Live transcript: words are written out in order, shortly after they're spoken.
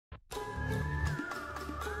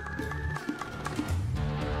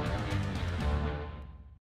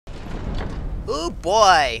Ooh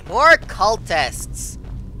boy, more cultists.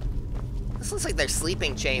 This looks like they're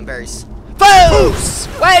sleeping chambers. Foos!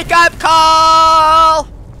 Wake up call!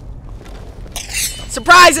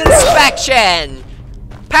 Surprise inspection!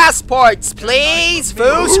 Passports, please!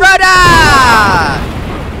 Foos Rudda!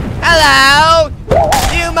 Hello!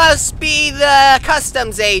 You must be the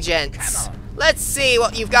customs agents. Let's see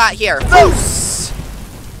what you've got here. Foos!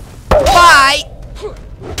 Bye!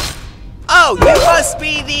 Oh, you must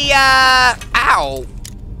be the, ow!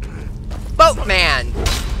 Boatman!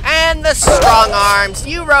 And the strong arms.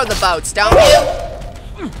 You row the boats, don't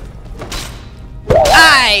you?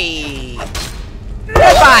 Aye!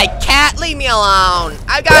 Goodbye, cat! Leave me alone!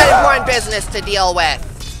 I've got important business to deal with.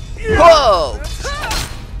 Whoa!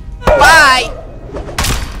 Bye!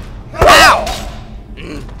 Ow!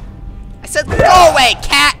 I said go away,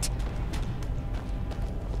 cat!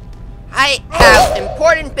 I have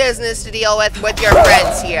important business to deal with your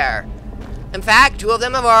friends here. In fact, 2 of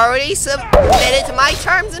them have already submitted to my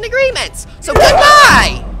terms and agreements. So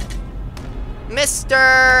goodbye!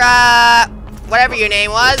 Mr. whatever your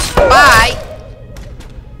name was. Bye!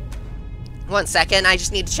 1 second, I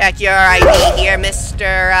just need to check your ID here,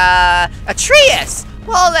 Mr. Atreus.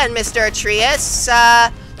 Well then, Mr. Atreus,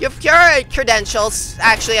 your credentials,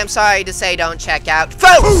 actually, I'm sorry to say, don't check out.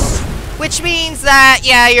 Folks! Which means that,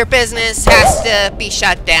 yeah, your business has to be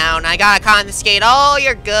shut down. I gotta confiscate all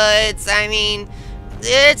your goods. I mean,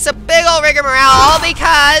 it's a big old rigmarole, all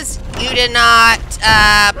because you did not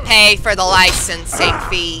pay for the licensing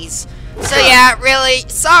fees. So yeah, really,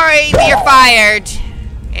 sorry, but you're fired.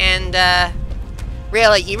 And,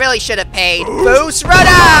 really, you really should have paid. Foos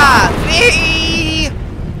Rudda! The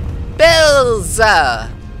bills!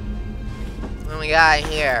 What do we got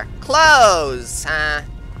here? Clothes, huh?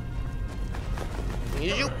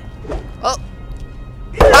 Oh.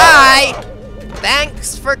 Bye!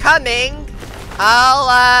 Thanks for coming.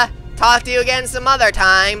 I'll, talk to you again some other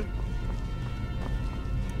time.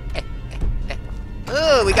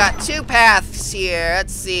 Ooh, we got 2 paths here.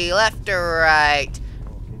 Let's see, left or right?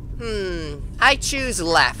 I choose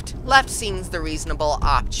left. Left seems the reasonable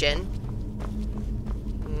option.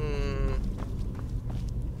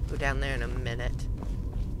 Go down there in a minute.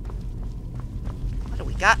 What do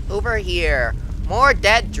we got over here? More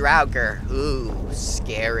dead Draugr. Ooh,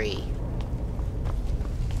 scary.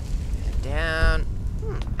 Down.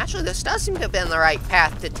 Actually, this does seem to have been the right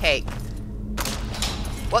path to take.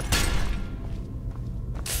 What?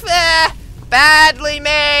 Badly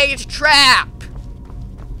made trap.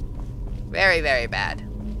 Very, very bad.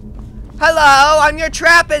 Hello, I'm your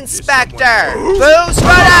trap inspector. Foos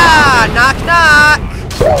Rudda! Knock, knock.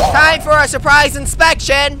 Time for a surprise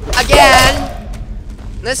inspection again.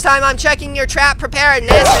 This time I'm checking your trap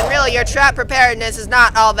preparedness, and really your trap preparedness is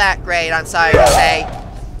not all that great, I'm sorry to say.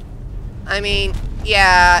 I mean,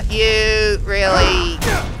 yeah, you really...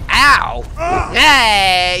 Ow!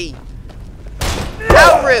 Hey!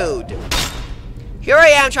 How rude! Here I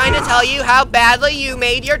am trying to tell you how badly you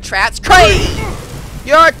made your traps crazy!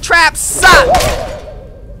 Your traps suck!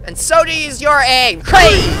 And so does your aim.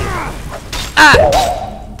 Crazy!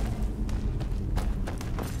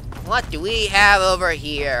 What do we have over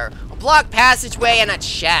here? A blocked passageway and a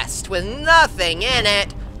chest with nothing in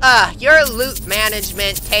it. Your loot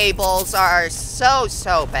management tables are so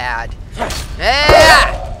bad.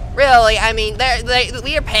 Really, I mean,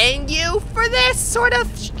 we are paying you for this sort of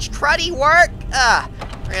cruddy work?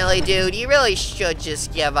 Really, dude, you really should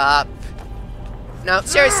just give up. No,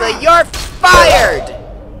 seriously, you're fired!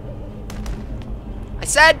 I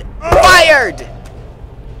said fired!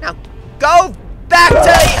 Now, go back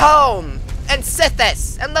to home and sit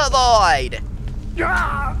this and the void.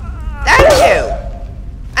 Thank you!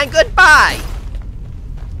 And goodbye!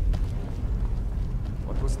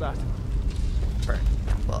 What was that?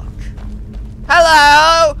 Look.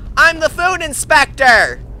 Hello! I'm the food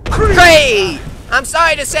inspector! Great! I'm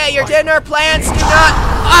sorry to say your dinner plans do not...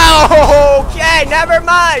 Oh, okay, never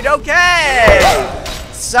mind, okay!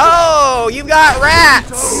 So, you got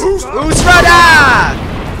rats! Who's Rudda?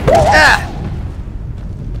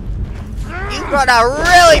 You've got a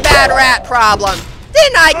really bad rat problem.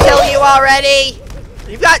 Didn't I kill you already?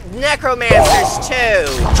 You've got necromancers too.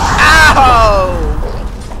 Ow!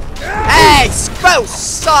 Hey, so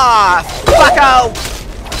soft, bucko!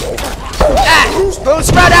 Who's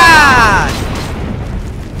Rudda?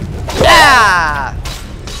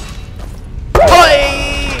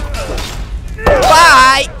 Boy!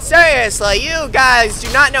 Bye! Seriously, you guys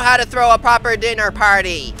do not know how to throw a proper dinner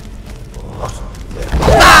party.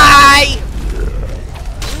 Bye!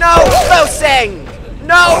 No boasting!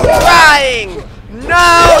 No crying!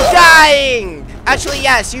 No dying! Actually,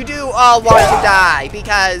 yes, you do all want to die,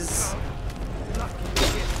 because...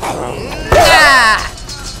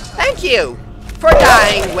 Thank you for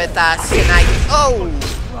dying with us tonight. Oh,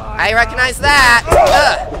 I recognize that.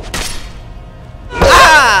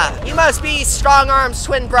 You must be Strong-Arm's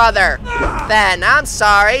twin brother. Then, I'm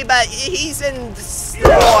sorry, but he's in the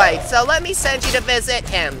void, so let me send you to visit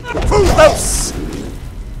him. Boos!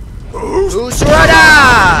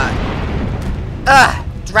 Usrada!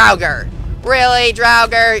 Draugr. Really,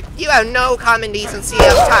 Draugr? You have no common decency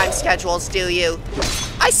of time schedules, do you?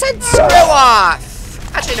 I said screw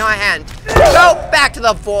off! Actually, no, I hadn't. Go back to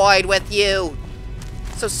the void with you.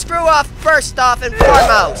 So screw off first off and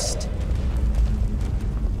foremost.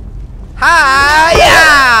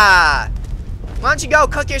 Hi-ya! Why don't you go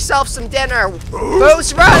cook yourself some dinner?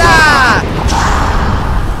 Usrada!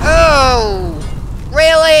 Oh!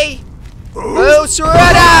 Really?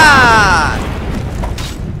 Usrada!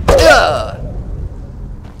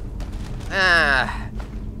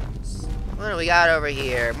 What do we got over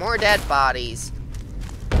here? More dead bodies.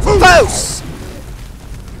 Boos!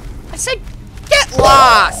 I said, get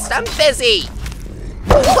lost! I'm busy!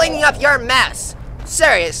 Cleaning up your mess.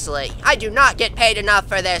 Seriously, I do not get paid enough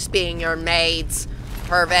for this being your maid's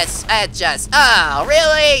purpose. It just, oh,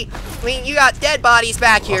 really? I mean, you got dead bodies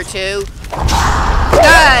back here too.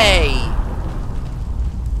 Hey!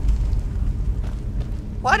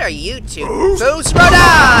 What are you two?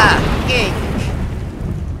 Boosrada! Ink.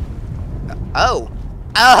 Oh.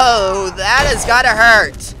 Oh, that has gotta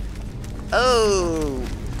hurt. Oh.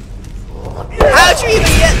 How'd you even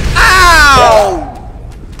get... Ow!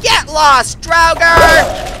 Get lost, Draugr!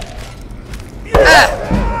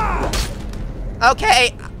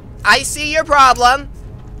 Okay, I see your problem.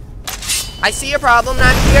 I see your problem, and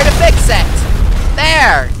I'm here to fix it.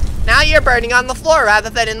 There! Now you're burning on the floor rather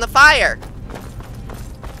than in the fire.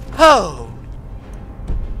 Oh.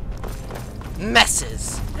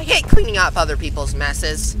 Messes. I hate cleaning up other people's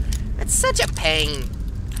messes. It's such a pain.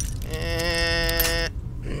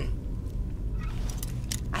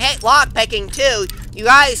 I hate lockpicking too. You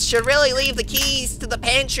guys should really leave the keys to the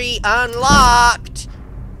pantry unlocked.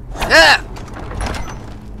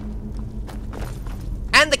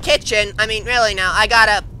 And the kitchen. I mean, really now, I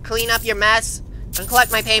gotta clean up your mess and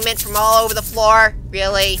collect my payment from all over the floor.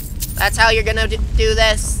 Really? That's how you're gonna do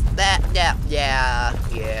this?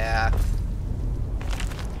 Yeah.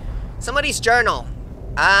 Somebody's journal.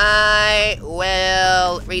 I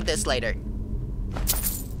will read this later.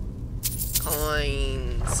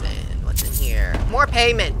 Coins and what's in here? More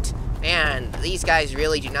payment. Man, these guys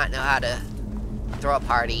really do not know how to throw a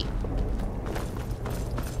party.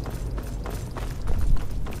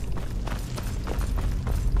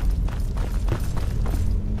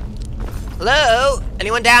 Hello?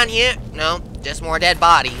 Anyone down here? No, just more dead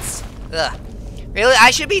bodies. Ugh. Really,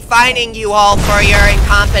 I should be fining you all for your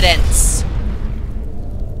incompetence.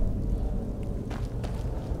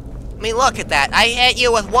 I mean, look at that. I hit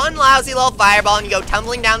you with one lousy little fireball and you go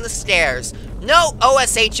tumbling down the stairs. No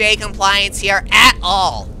OSHA compliance here at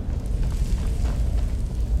all.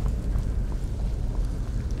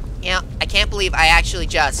 You know, I can't believe I actually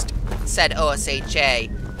just said OSHA.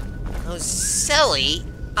 Those silly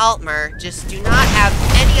Altmer just do not have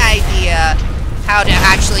any idea how to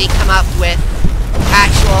actually come up with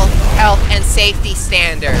actual health and safety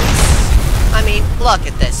standards. I mean, look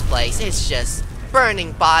at this place. It's just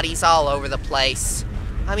burning bodies all over the place.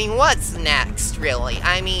 I mean, what's next, really?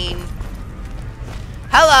 I mean...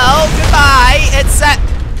 Hello, goodbye, it's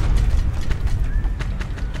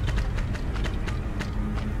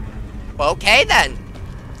Okay then.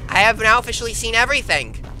 I have now officially seen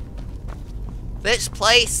everything. This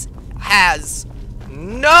place has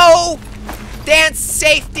no dance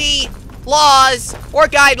safety laws or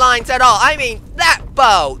guidelines at all. I mean, that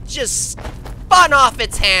bow just spun off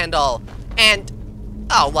its handle. And,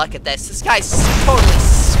 oh, look at this. This guy's totally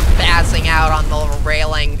spazzing out on the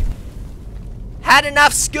railing. Had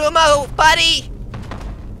enough skooma, buddy?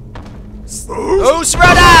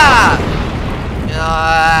 Usrada!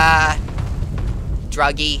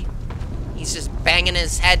 Druggy. He's just banging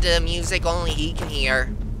his head to music only he can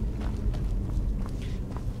hear.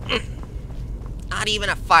 Not even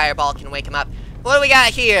a fireball can wake him up. What do we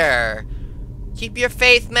got here? Keep your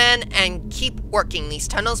faith, men, and keep working. These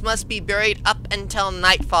tunnels must be buried up until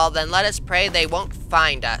nightfall. Then let us pray they won't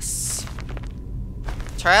find us.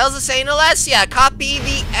 Trials of St. Alessia, copy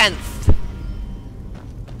the nth.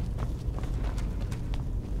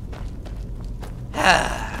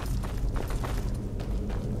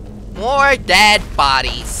 More dead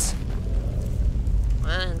bodies.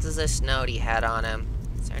 What does this note he had on him?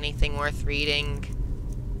 Is there anything worth reading?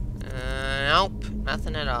 Nope.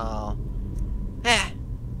 Nothing at all.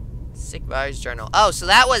 Sigvar's journal. Oh, so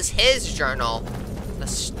that was his journal. The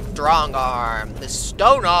strong arm. The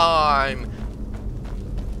stone arm.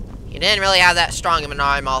 He didn't really have that strong of an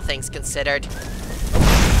arm, all things considered.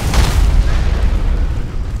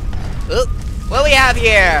 Oop. What do we have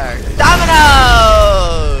here?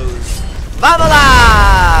 Dominoes!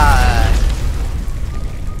 Vamala!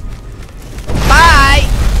 Bye!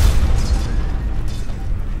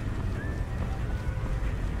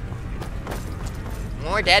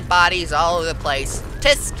 More dead bodies all over the place.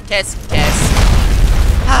 Tisk, tisk, tisk.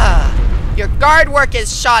 Your guard work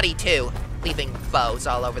is shoddy too, leaving bows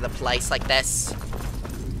all over the place like this.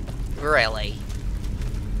 Really?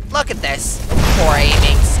 Look at this. Poor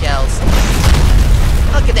aiming skills.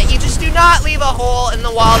 Look at that. You just do not leave a hole in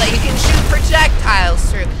the wall that you can shoot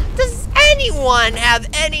projectiles through. Does anyone have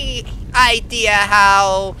any idea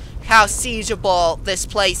how siegeable this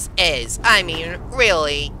place is? I mean,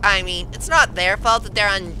 really. I mean, it's not their fault that they're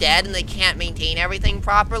undead and they can't maintain everything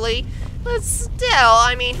properly. But still,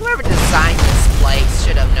 I mean, whoever designed this place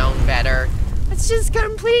should have known better. It's just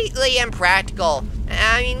completely impractical.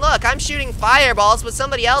 I mean, look, I'm shooting fireballs, but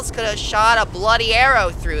somebody else could have shot a bloody arrow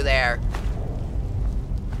through there.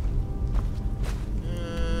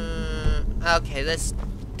 Okay, this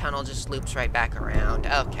tunnel just loops right back around.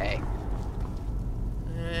 Okay.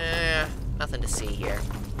 Nothing to see here.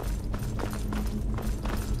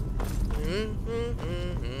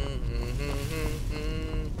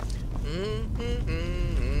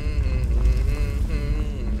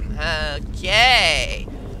 Okay.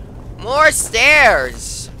 More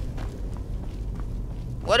stairs.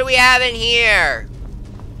 What do we have in here?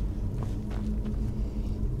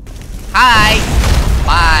 Hi.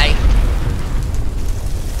 Bye.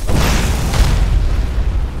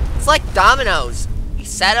 It's like dominoes. You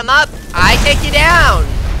set them up, I take you down.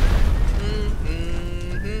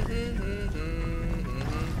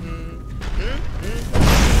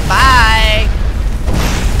 Bye.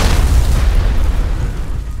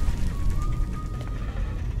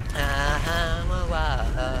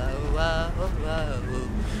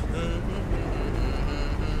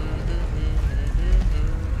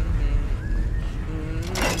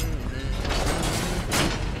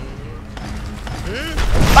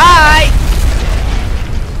 Bye!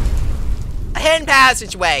 A hidden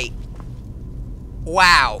passageway.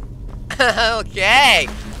 Wow. Okay.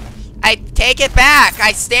 I take it back.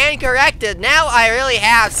 I stand corrected. Now I really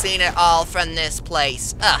have seen it all from this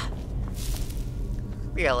place. Ugh.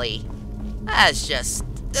 Really? That's just...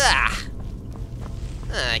 Ugh.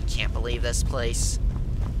 I can't believe this place.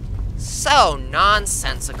 So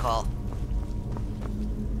nonsensical.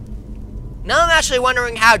 Now I'm actually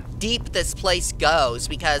wondering how deep this place goes,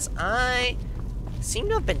 because I seem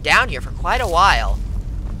to have been down here for quite a while.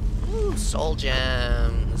 Ooh, soul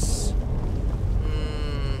gems.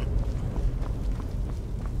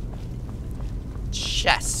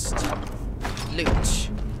 Chest. Loot.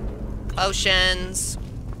 Potions.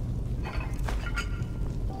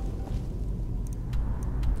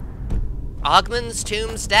 Ogmund's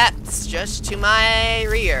tomb's depths, just to my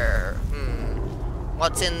rear.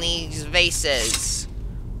 What's in these vases?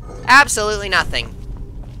 Absolutely nothing.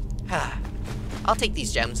 I'll take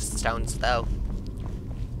these gemstones, though.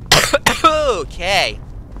 Okay.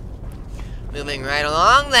 Moving right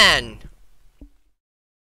along, then.